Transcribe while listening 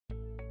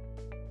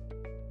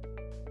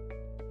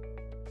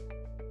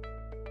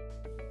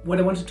What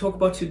I want to talk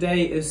about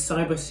today is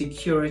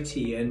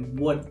cybersecurity and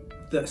what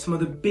some of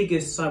the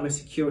biggest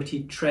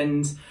cybersecurity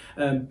trends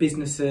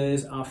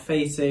businesses are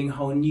facing,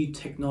 how new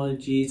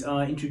technologies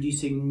are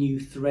introducing new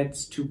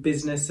threats to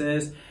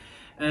businesses.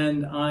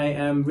 And I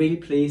am really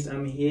pleased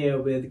I'm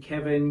here with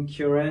Kevin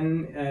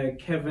Curran.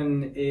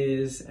 Kevin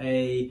is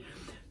a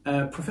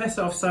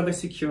professor of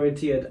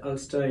cybersecurity at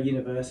Ulster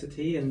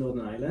University in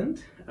Northern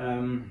Ireland.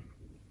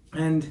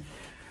 And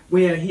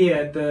we are here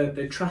at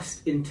the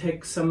Trust in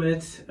Tech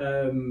Summit.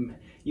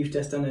 You've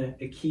just done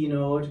a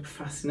keynote.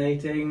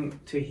 Fascinating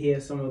to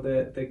hear some of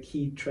the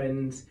key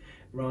trends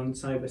around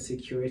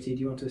cybersecurity. Do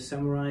you want to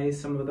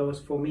summarize some of those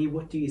for me?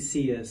 What do you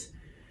see as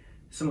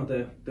some of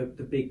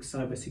the big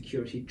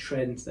cybersecurity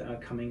trends that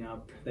are coming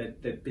up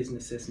that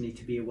businesses need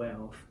to be aware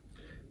of?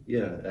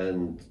 Yeah,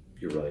 and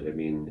you're right. I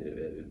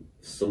mean,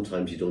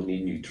 sometimes you don't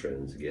need new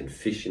trends. Again,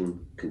 phishing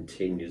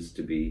continues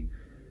to be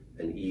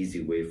an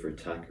easy way for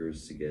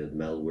attackers to get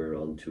malware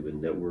onto a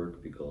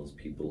network, because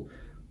people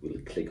will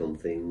click on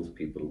things,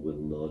 people will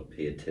not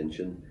pay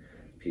attention.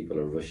 People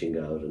are rushing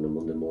out on a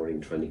Monday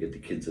morning trying to get the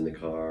kids in the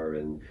car,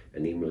 and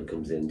an email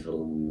comes in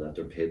telling them that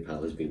their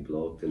PayPal has been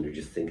blocked, and they're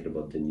just thinking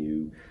about the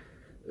new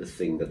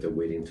thing that they're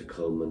waiting to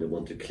come, and they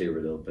want to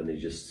clear it up, and they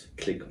just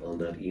click on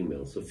that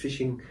email. So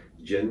phishing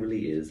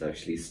generally is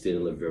actually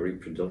still a very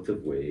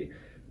productive way,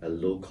 a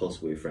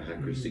low-cost way for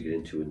hackers to get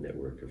into a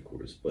network, of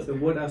course. But so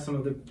what are some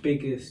of the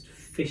biggest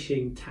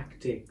phishing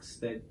tactics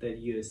that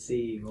you're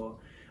seeing? Or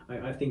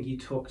I think you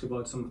talked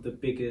about some of the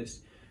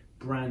biggest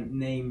brand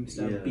names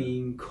that are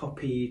being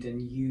copied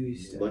and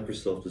used.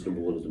 Microsoft is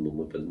number one at the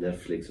moment, but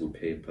Netflix and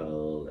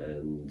PayPal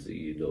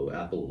and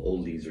Apple,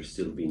 all these are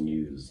still being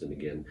used, and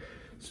again,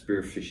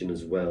 spear phishing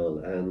as well.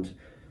 And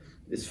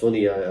it's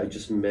funny, I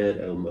just met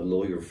a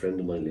lawyer friend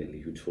of mine lately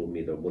who told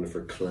me that one of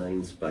her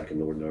clients back in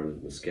Northern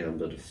Ireland was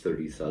scammed out of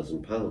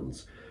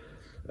 £30,000.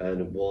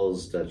 And it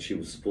was that she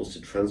was supposed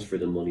to transfer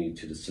the money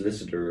to the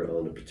solicitor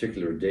on a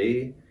particular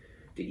day.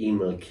 The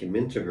email came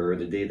into her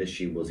the day that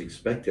she was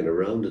expecting,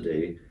 around the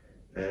day,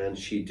 and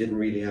she didn't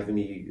really have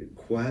any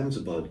qualms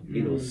about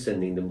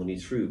sending the money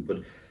through. But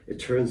it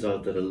turns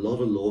out that a lot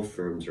of law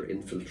firms are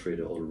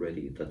infiltrated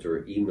already, that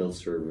their email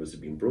servers have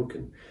been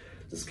broken.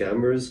 The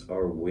scammers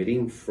are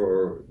waiting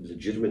for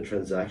legitimate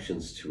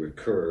transactions to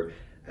occur,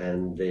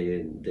 and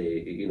they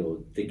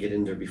get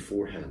in there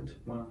beforehand.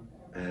 Wow.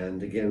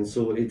 And again,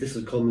 so this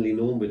is commonly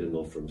known within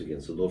law firms again.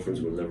 So law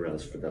firms will never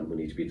ask for that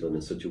money to be done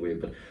in such a way.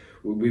 But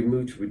we've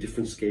moved to a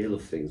different scale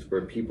of things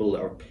where people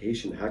are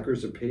patient,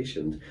 hackers are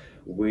patient,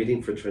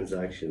 waiting for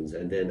transactions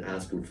and then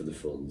asking for the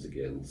funds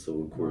again.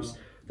 So of course,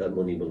 that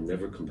money will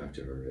never come back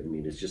to her. I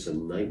mean, it's just a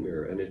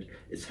nightmare, and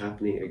it's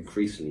happening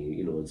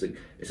increasingly.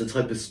 It's a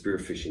type of spear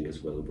phishing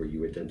as well, where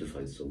you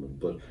identify someone.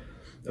 But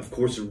of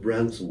course,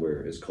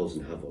 ransomware is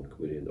causing havoc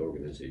within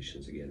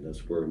organizations. Again,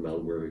 that's where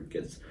malware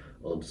gets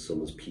onto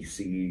someone's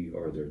PC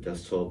or their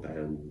desktop,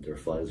 and their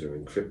files are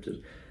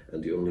encrypted.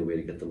 And the only way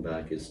to get them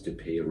back is to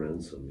pay a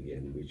ransom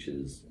again, which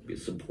is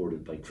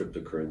supported by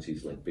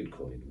cryptocurrencies like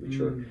Bitcoin, which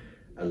are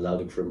allow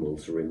the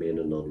criminals to remain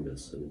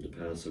anonymous. And in the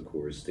past, of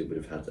course, they would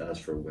have had to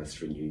ask for a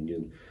Western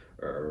Union,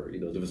 or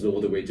there was no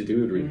other way to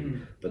do it really.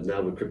 But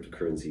now with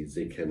cryptocurrencies,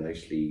 they can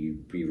actually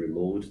be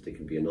remote, they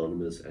can be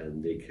anonymous,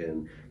 and they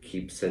can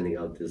keep sending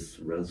out this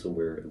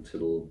ransomware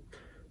until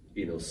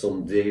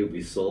someday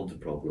we solve the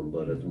problem.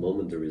 But at the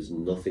moment, there is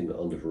nothing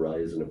on the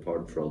horizon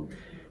apart from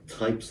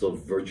types of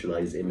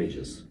virtualized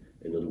images.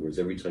 In other words,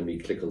 every time you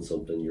click on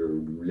something, you're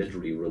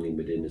literally running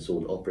within its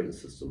own operating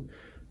system.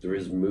 There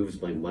is moves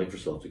by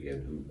Microsoft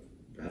again,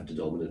 who have the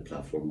dominant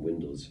platform,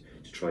 Windows,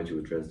 to try to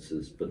address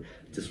this, but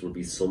this will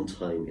be some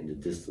time in the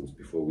distance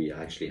before we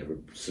actually have a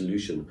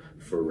solution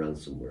for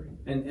ransomware.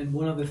 And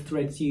one of the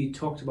threads you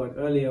talked about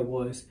earlier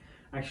was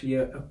actually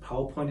a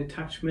PowerPoint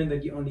attachment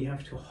that you only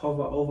have to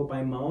hover over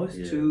by mouse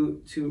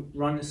to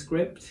run a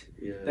script.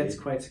 That's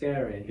quite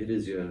scary. It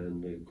is,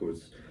 and of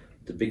course,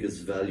 the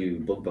biggest value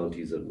bug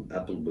bounties that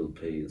Apple will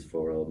pay is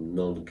for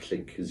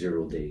non-click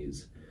 0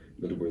 days.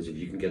 In other words, if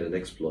you can get an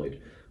exploit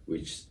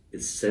which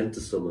is sent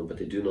to someone, but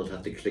they do not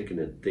have to click on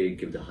it, they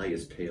give the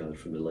highest payout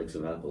from the likes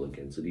of Apple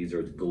again. So these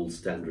are the gold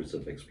standards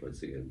of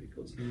exploits again,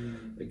 because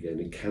again,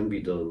 it can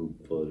be done,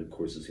 but of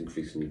course it's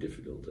increasingly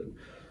difficult. And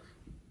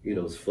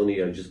it's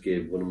funny, I just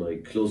gave one of my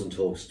closing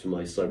talks to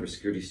my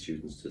cybersecurity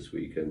students this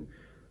week, and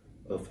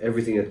of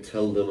everything I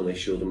tell them, and I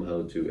show them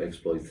how to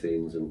exploit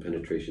things and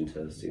penetration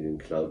testing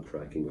and cloud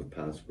cracking with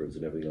passwords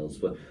and everything else.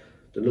 But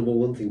the number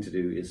one thing to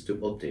do is to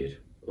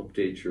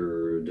update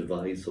your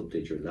device,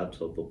 update your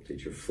laptop,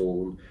 update your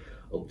phone,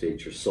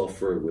 update your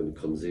software when it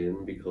comes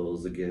in,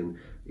 because again,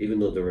 even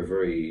though there are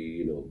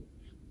very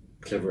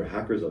clever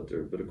hackers out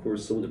there, but of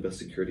course some of the best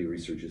security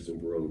researchers in the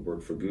world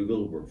work for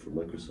Google, work for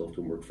Microsoft,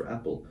 and work for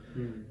Apple.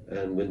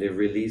 And when they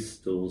release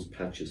those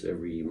patches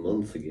every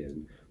month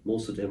again,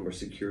 most of them are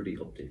security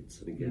updates.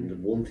 And again, the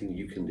one thing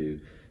you can do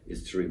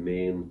is to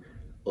remain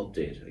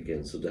update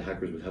again. So the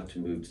hackers would have to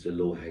move to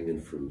the low-hanging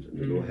fruit, and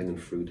the low-hanging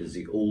fruit is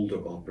the older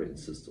operating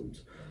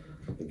systems.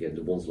 Again,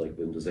 the ones like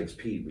Windows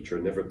XP, which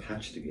are never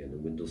patched again,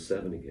 and Windows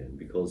 7 again,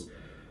 because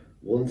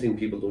One thing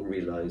people don't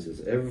realize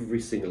is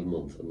every single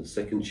month on the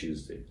second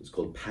Tuesday, it's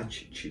called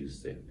Patch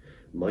Tuesday,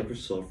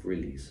 Microsoft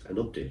release an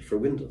update for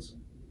Windows.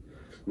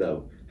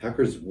 Now,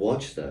 hackers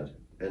watch that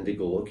and they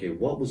go, okay,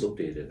 what was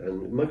updated?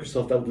 And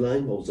Microsoft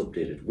outlined what was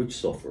updated, which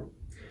software.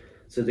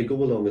 So they go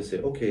along and say,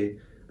 okay,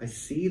 I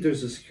see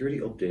there's a security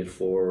update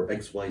for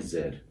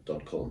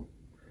xyz.com.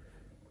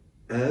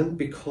 And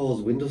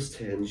because Windows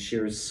 10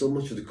 shares so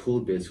much of the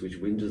code base with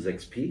Windows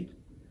XP,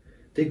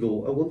 they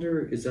go, I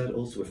wonder, is that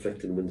also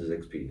affecting Windows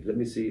XP? Let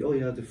me see. Oh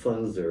yeah, the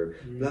files there,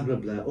 blah, blah,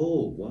 blah.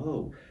 Oh,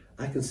 wow.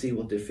 I can see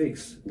what they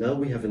fixed. Now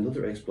we have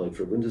another exploit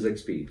for Windows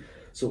XP.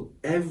 So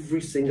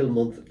every single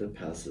month that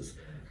passes,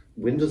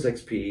 Windows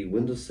XP,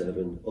 Windows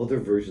 7, other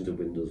versions of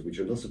Windows which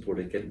are not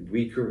supported get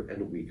weaker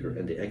and weaker,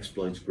 and the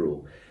exploits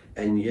grow.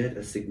 And yet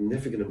a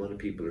significant amount of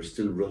people are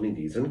still running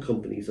these, and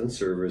companies and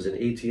servers and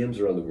ATMs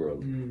around the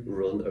world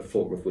run a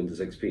form of Windows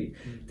XP.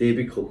 They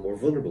become more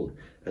vulnerable,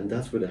 and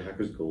that's where the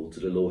hackers go, to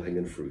the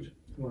low-hanging fruit.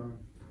 Wow.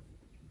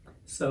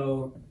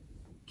 So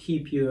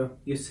keep your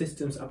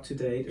systems up to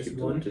date as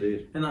one. Up to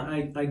date. And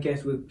I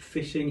guess with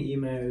phishing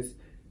emails,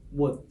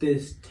 what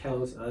this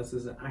tells us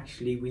is that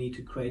actually we need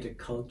to create a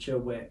culture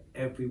where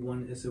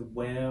everyone is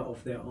aware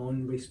of their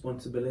own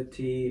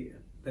responsibility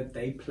that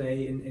they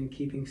play in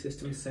keeping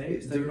systems safe.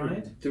 Is that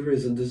right? There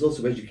is, and there's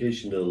also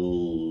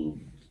educational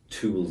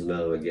tools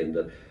now, again,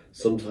 that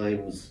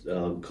sometimes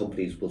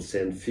companies will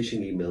send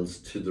phishing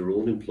emails to their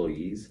own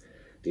employees.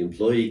 The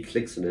employee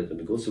clicks on it and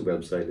it goes to the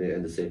website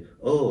and they say,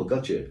 oh,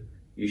 gotcha,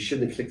 you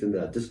shouldn't have clicked on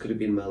that, this could have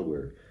been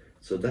malware.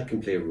 So that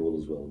can play a role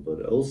as well.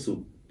 But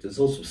also, there's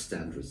also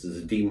standards. There's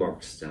a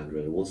demarked standard,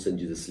 and it won't send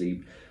you to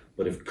sleep.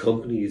 But if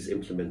companies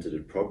implemented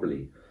it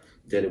properly,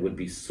 then it would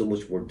be so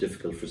much more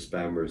difficult for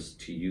spammers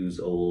to use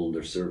all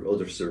their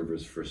other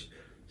servers for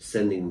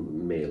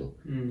sending mail.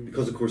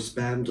 Because of course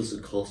spam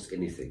doesn't cost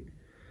anything.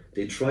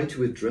 They tried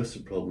to address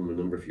the problem a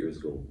number of years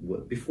ago,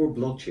 before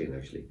blockchain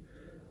actually.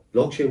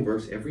 Blockchain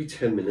works every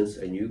 10 minutes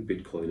a new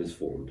Bitcoin is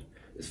formed.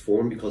 It's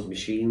formed because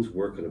machines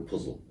work on a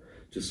puzzle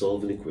to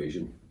solve an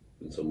equation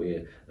in some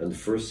way, and the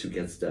first who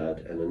gets that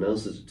and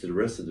announces it to the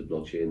rest of the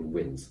blockchain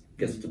wins,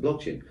 gets the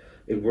blockchain.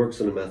 It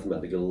works on a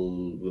mathematical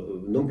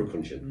number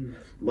crunching.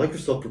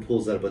 Microsoft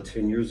proposed that about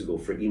 10 years ago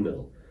for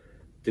email.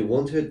 They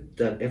wanted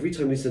that every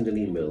time we send an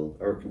email,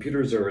 our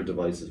computers or our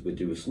devices would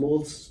do a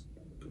small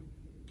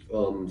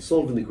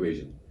solve an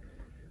equation.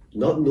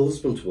 Not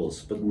noticeable to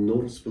us, but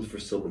noticeable for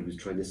someone who's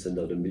trying to send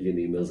out 1 million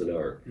emails an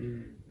hour.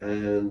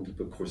 And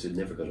of course it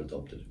never got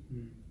adopted.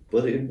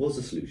 But it was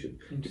a solution,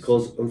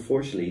 because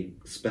unfortunately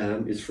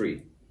spam is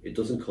free. It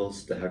doesn't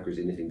cost the hackers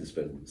anything to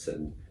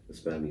send a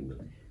spam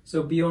email.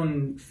 So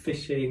beyond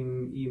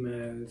phishing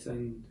emails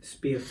and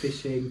spear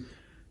phishing,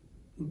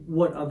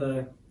 what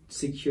other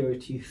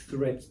security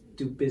threats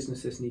do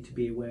businesses need to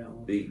be aware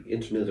of? The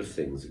Internet of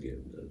Things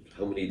again.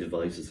 How many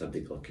devices have they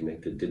got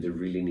connected? Did they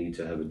really need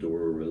to have a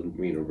door,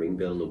 ring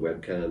bell, a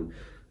webcam,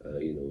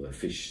 a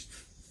fish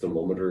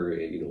thermometer,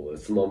 a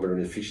thermometer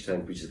in a fish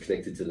tank which is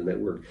connected to the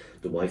network,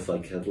 the Wi-Fi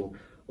candle?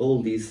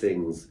 All these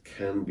things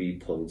can be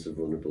points of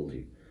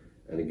vulnerability.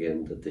 And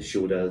again, that the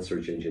Shodan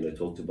search engine I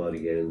talked about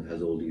again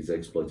has all these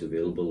exploits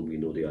available. We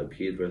know the IP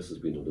addresses,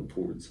 we know the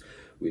ports,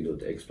 we know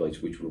the exploits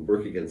which will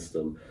work against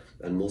them.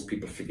 And most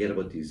people forget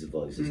about these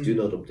devices, do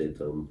not update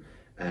them,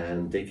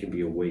 and they can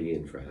be a way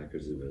in for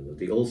hackers as well.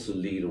 They also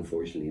lead,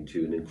 unfortunately,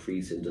 to an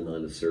increase in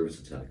denial of service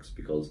attacks,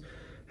 because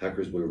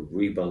hackers will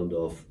rebound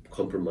off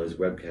compromised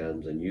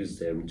webcams and use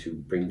them to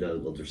bring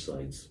down other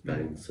sites,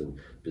 banks and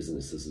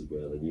businesses as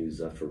well, and use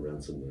that for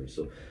ransomware.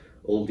 So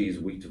all these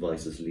weak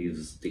devices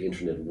leaves the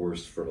internet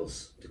worse for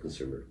us, the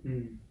consumer.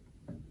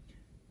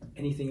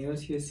 Anything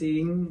else you're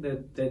seeing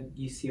that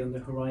you see on the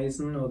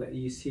horizon, or that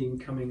you're seeing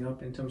coming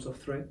up in terms of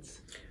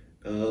threats?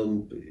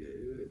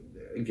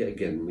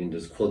 Again,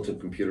 there's quantum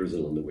computers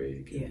along the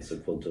way, so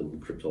quantum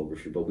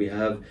cryptography, but we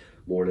have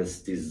more or less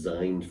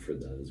designed for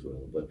that as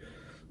well. But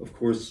of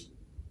course,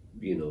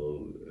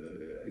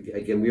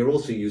 again, we are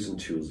also using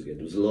tools again.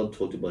 There was a lot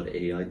talked about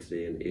AI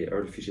today, and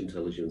artificial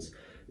intelligence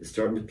is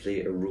starting to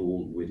play a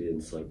role within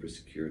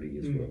cybersecurity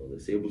as well.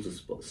 It's able to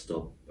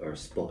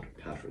spot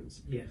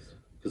patterns. Yes.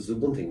 Because the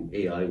one thing,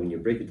 AI, when you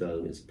break it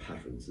down, is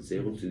patterns. It's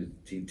able to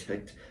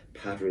detect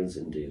patterns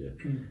in data.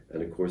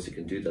 And of course it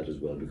can do that as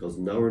well, because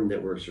now our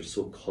networks are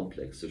so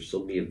complex. There's so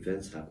many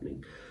events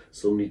happening,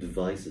 so many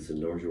devices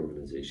in large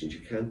organizations. You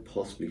can't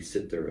possibly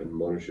sit there and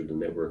monitor the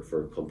network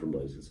for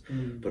compromises.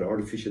 But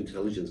artificial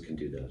intelligence can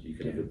do that. You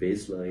can have a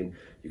baseline,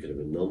 you can have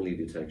anomaly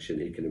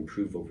detection, it can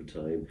improve over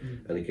time,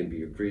 and it can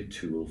be a great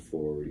tool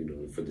for,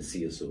 for the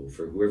CSO,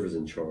 for whoever's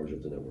in charge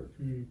of the network.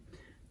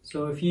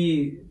 So if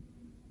you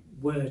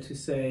were to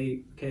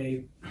say,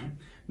 okay,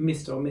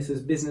 Mr. or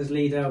Mrs. Business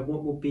Leader,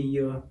 what would be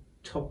your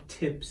top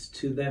tips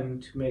to them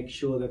to make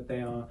sure that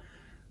they are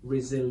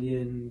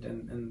resilient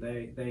and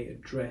they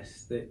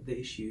address the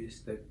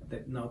issues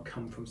that now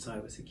come from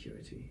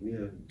cybersecurity?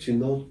 Yeah, to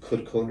not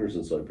cut corners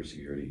in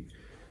cybersecurity.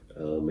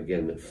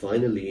 Again,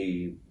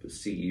 finally,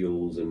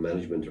 CEOs and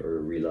management are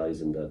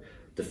realizing that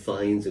the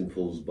fines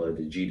imposed by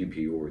the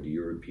GDPR, the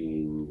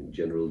European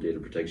General Data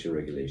Protection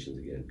Regulations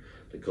again,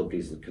 the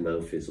companies can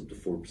now face up to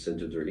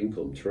 4% of their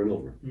income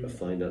turnover, a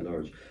fine that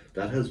large.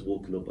 That has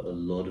woken up a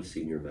lot of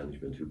senior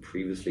management who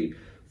previously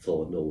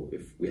thought, no,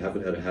 if we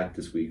haven't had a hack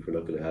this week, we're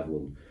not going to have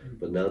one.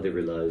 But now they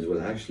realize,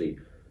 well, actually,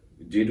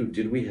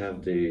 did we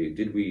have the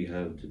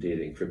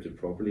data encrypted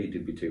properly?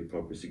 Did we take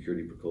proper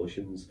security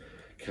precautions?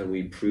 Can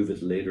we prove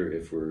it later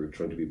if we're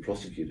trying to be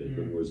prosecuted?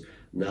 In other words,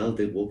 now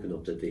they've woken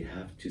up that they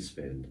have to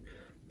spend,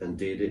 and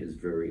data is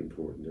very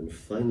important. And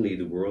finally,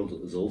 the world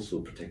is also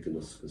protecting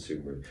us as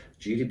consumers.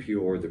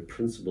 GDPR, the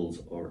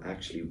principles are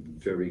actually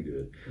very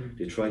good.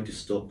 They try to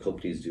stop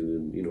companies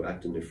doing,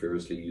 acting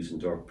nefariously, using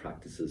dark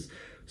practices,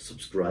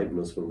 subscribing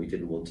us when we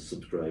didn't want to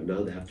subscribe.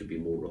 Now they have to be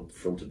more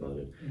upfront about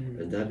it,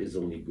 and that is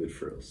only good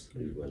for us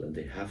as well. And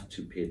they have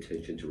to pay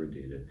attention to our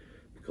data,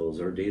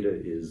 because our data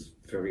is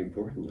very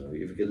important now.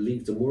 If it gets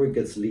leaked, the more it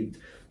gets leaked,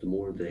 the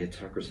more the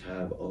attackers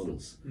have on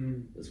us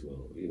as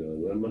well.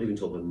 I'm not even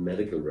talking about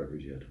medical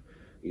records yet.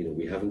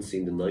 We haven't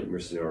seen the nightmare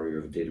scenario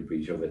of a data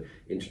breach of an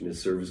internet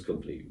service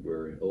company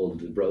where all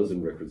the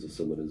browsing records of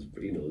someone is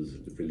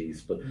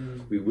released. But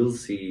we will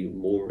see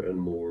more and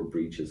more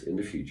breaches in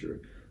the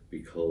future,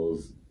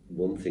 because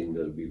one thing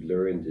that we've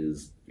learned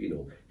is,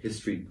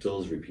 history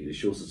does repeat. It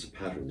shows us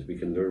patterns. We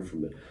can learn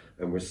from it.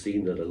 And we're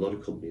seeing that a lot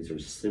of companies are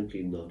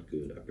simply not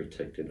good at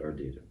protecting our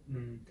data.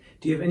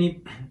 Do you have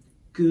any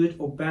good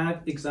or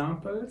bad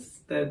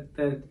examples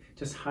that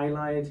just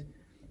highlight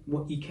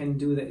what you can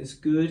do that is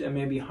good, and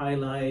maybe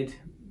highlight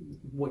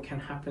what can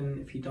happen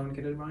if you don't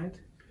get it right?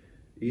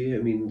 Yeah,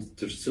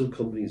 there's still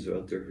companies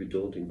out there who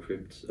don't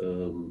encrypt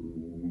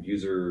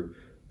user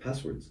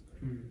passwords.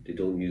 They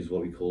don't use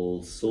what we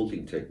call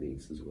salting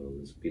techniques, as well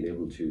as being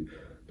able to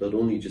not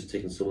only just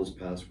taking someone's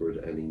password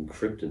and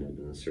encrypting it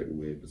in a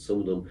certain way, but some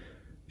of them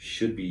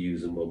should be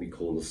using what we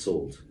call a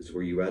salt. It's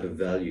where you add a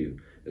value.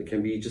 It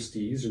can be just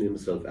the username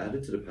itself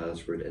added to the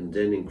password and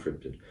then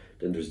encrypted.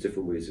 Then there's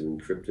different ways of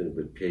encrypting it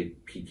with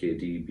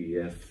PKD,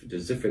 BF.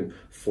 There's different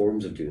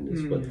forms of doing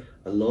this, but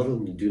a lot of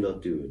them do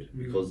not do it,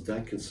 because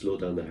that can slow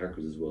down the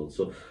hackers as well.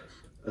 So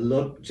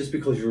just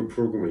because you're a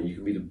programmer, you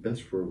can be the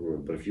best programmer,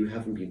 but if you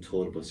haven't been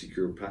taught about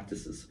secure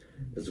practices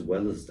as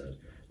well as that,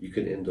 you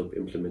can end up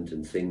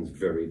implementing things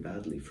very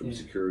badly from a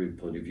security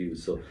point of view.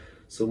 So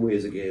some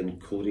ways, again,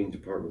 coding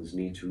departments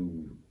need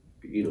to,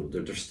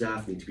 their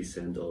staff need to be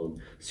sent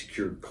on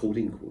secure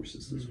coding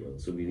courses as well.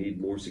 So we need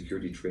more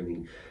security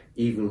training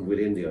even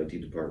within the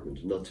IT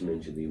department, not to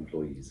mention the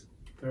employees.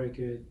 Very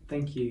good.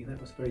 Thank you. That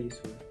was very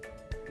useful.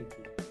 Thank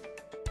you.